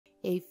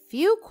a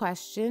few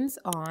questions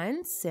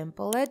on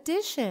simple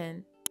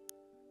addition.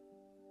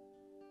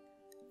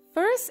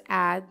 First,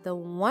 add the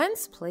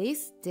ones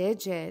place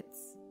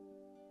digits.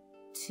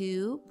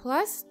 2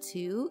 plus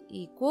 2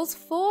 equals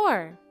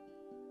 4.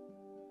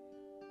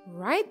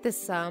 Write the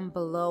sum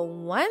below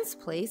ones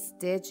place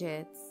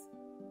digits.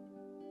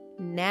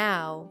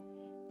 Now,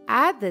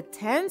 add the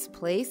tens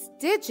place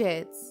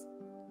digits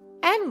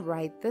and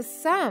write the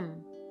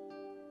sum.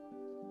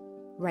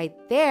 Right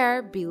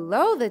there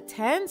below the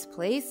tens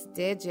place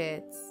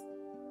digits.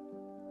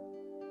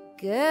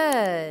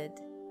 Good.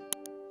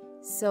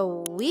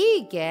 So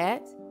we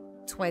get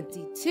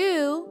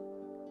 22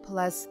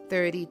 plus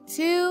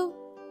 32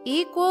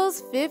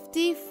 equals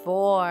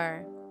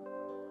 54.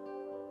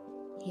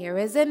 Here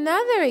is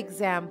another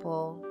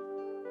example.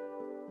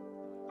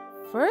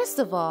 First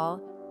of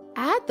all,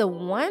 add the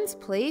ones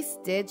place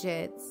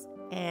digits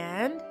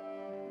and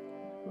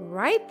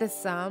write the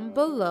sum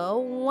below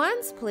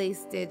ones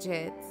place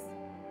digits.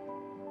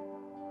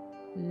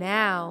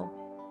 Now,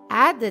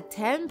 add the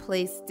 10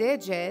 place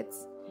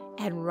digits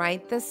and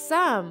write the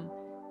sum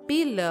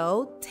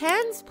below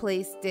tens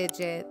place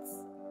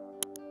digits.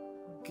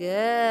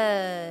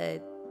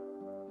 Good.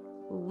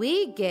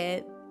 We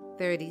get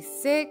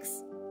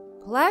 36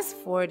 plus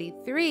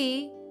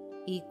 43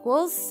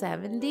 equals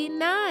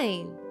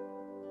 79.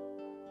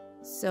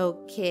 So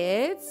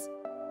kids,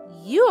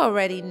 you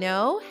already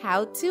know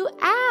how to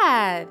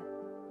add.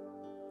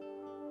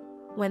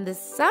 When the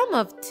sum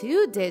of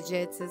two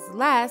digits is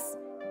less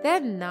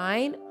than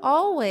 9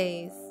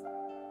 always.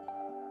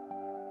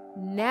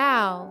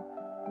 Now,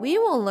 we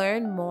will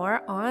learn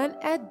more on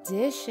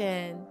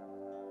addition.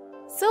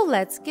 So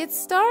let's get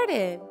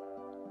started.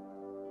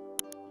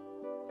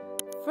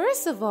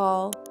 First of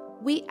all,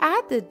 we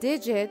add the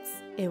digits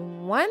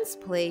in ones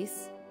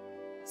place,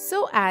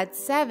 so add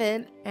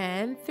 7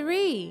 and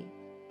 3.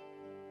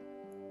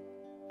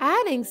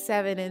 Adding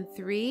 7 and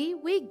 3,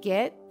 we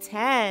get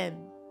 10.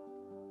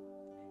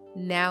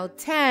 Now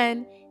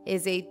 10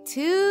 is a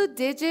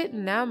two-digit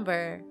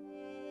number.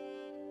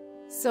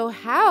 So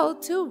how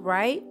to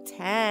write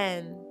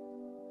 10?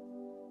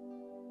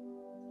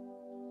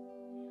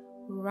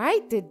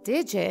 Write the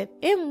digit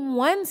in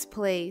ones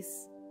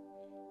place.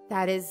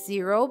 That is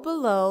 0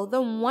 below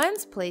the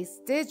ones place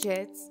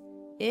digits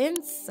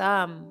in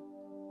sum.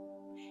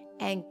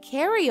 And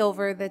carry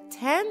over the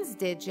tens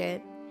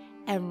digit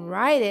and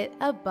write it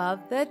above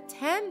the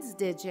tens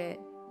digit.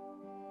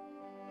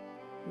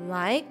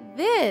 Like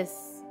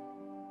this.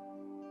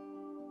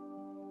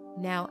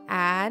 Now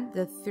add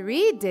the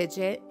 3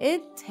 digit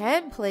in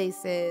 10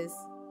 places.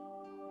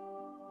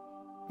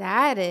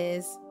 That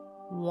is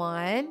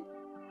 1,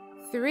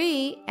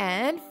 3,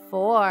 and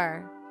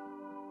 4.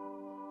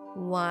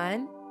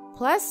 1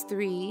 plus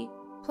 3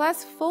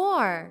 plus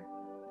 4.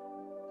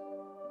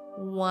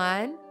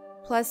 1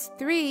 plus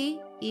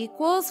 3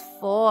 equals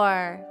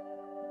 4.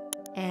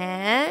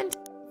 And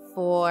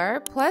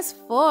 4 plus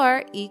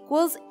 4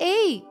 equals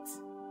 8.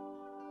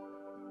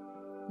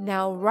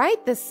 Now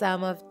write the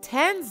sum of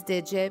tens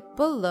digit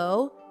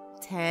below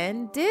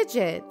 10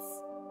 digits.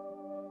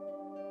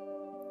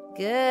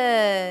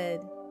 Good.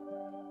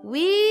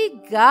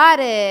 We got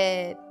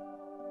it.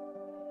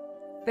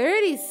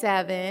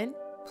 37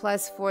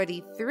 plus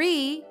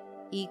 43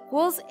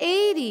 equals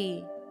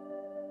 80.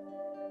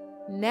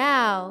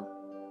 Now,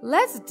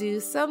 let's do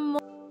some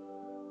more.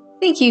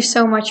 Thank you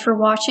so much for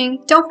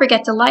watching. Don't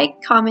forget to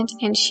like, comment,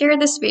 and share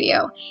this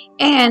video.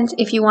 And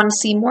if you want to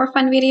see more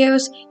fun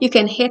videos, you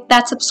can hit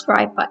that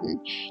subscribe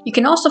button. You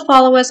can also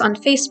follow us on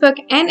Facebook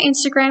and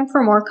Instagram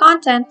for more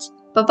content.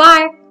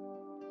 Bye-bye!